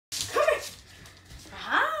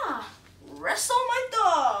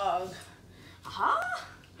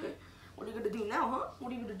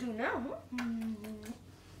now.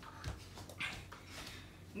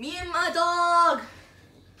 Me and my dog.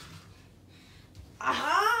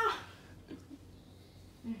 Aha!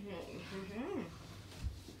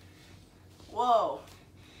 Whoa.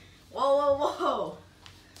 Whoa, whoa, whoa.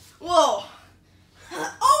 Whoa.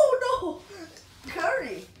 Oh no!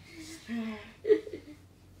 Curry.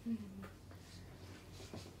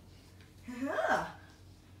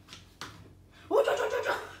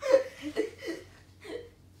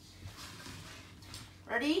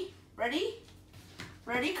 Ready? Ready?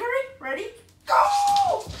 Ready, Curry? Ready?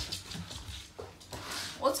 Go!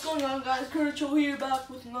 What's going on, guys? Curry here, back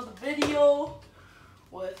with another video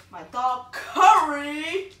with my dog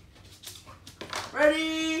Curry.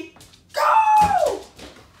 Ready? Go!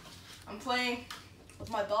 I'm playing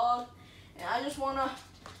with my dog, and I just wanna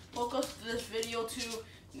focus this video to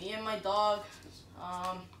me and my dog.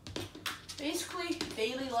 Basically,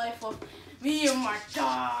 daily life of me and my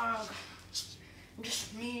dog.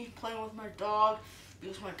 Just me playing with my dog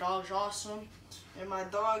because my dog's awesome, and my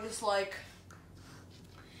dog is like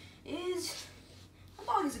my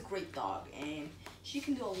dog is a great dog, and she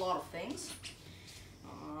can do a lot of things,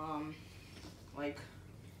 like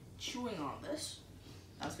chewing on this.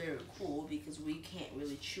 That's very cool because we can't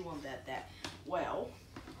really chew on that well,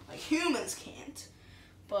 like humans can't,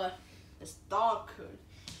 but this dog could.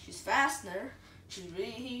 She's faster.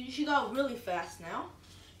 She got really fast now.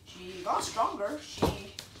 She got stronger.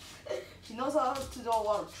 She knows how to do a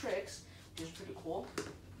lot of tricks, which is pretty cool.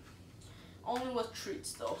 Only with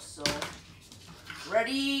treats though. So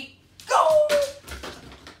ready, go!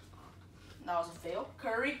 That was a fail.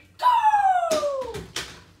 Curry, go!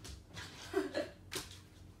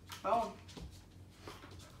 Bone.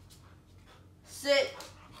 Sit.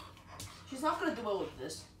 She's not gonna do it with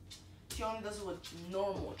this. She only does it with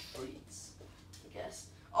normal treats, I guess.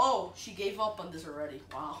 Oh, she gave up on this already.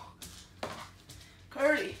 Wow.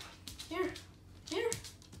 Curry, here, here,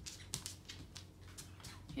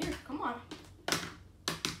 here, come on.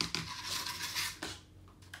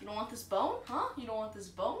 You don't want this bone, huh? You don't want this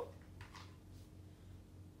bone?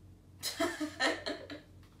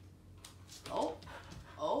 Oh,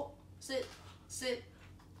 oh, sit, sit,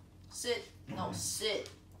 sit. No, sit,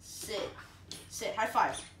 sit, sit. High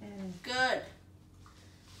five. Good.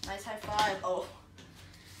 Nice high five. Oh.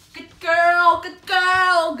 Good girl, good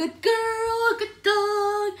girl, good girl, good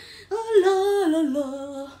dog. La la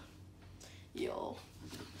la. Yo.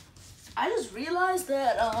 I just realized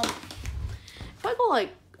that if I go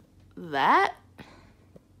like that,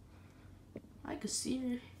 I could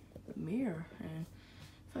see the mirror, and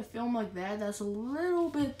if I film like that, that's a little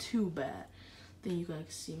bit too bad. Then you guys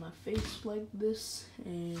see my face like this,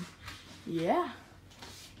 and yeah.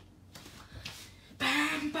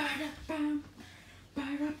 Bam, bada, bam.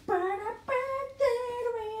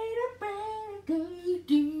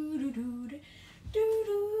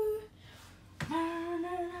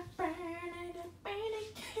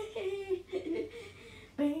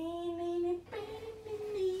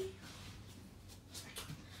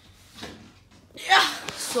 Yeah.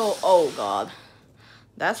 So, oh God,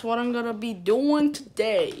 that's what I'm gonna be doing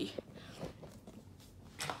today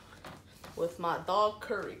with my dog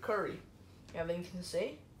Curry. Curry, you have anything to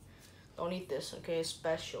say? Don't eat this, okay? It's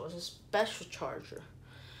special. It's a special charger.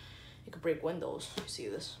 It could break windows. You see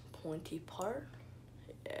this pointy part?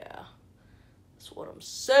 Yeah. That's what I'm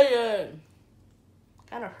saying.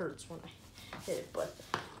 Kind of hurts when I hit it, but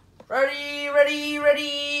ready, ready,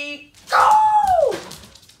 ready, go!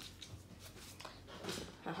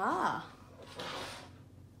 Aha.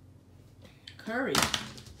 Curry.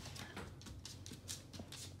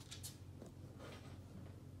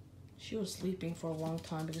 She was sleeping for a long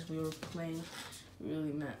time because we were playing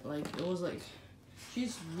really like it was like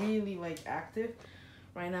she's really like active.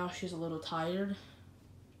 Right now she's a little tired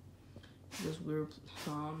because we were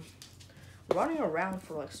running around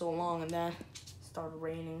for like so long, and then it started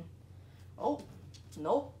raining. Oh,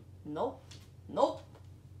 nope, nope, nope.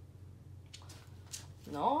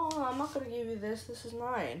 No, I'm not gonna give you this. This is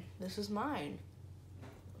mine. This is mine.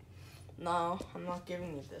 No, I'm not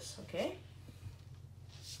giving you this, okay?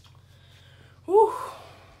 Whew.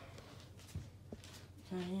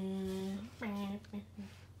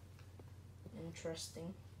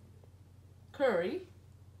 Interesting. Curry,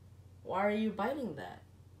 why are you biting that?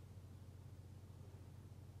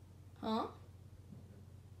 Huh?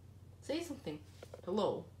 Say something.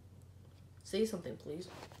 Hello. Say something, please.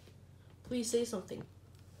 Please say something.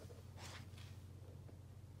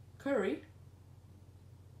 Curry,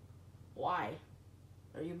 why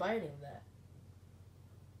are you biting that?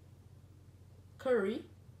 Curry,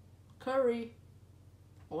 Curry,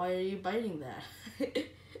 why are you biting that?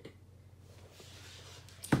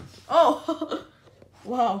 Oh,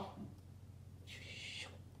 wow.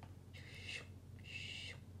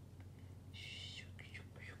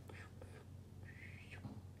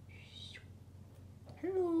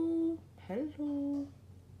 Hello, hello.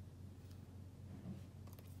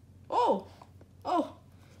 Oh, oh,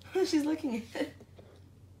 she's looking at it.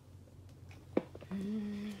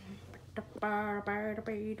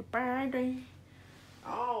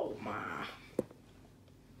 Oh my.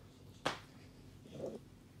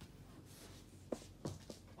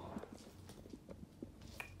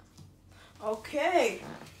 Okay.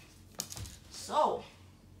 So,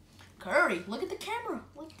 Curry, look at the camera.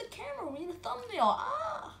 Look at the camera. We need a thumbnail.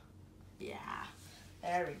 Ah. Yeah.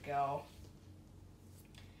 There we go.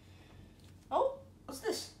 Oh, what's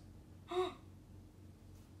this?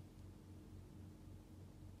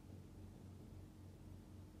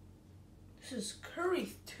 This is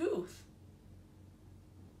Curry's tooth.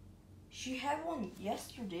 She had one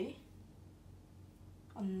yesterday.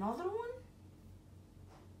 Another one?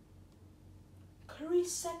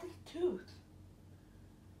 Curry's second tooth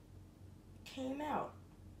came out.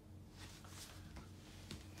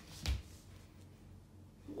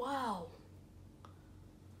 Wow.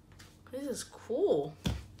 This is cool.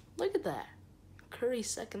 Look at that. Curry's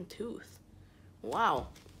second tooth. Wow.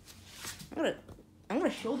 I'm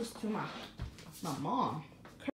gonna show this to my mom.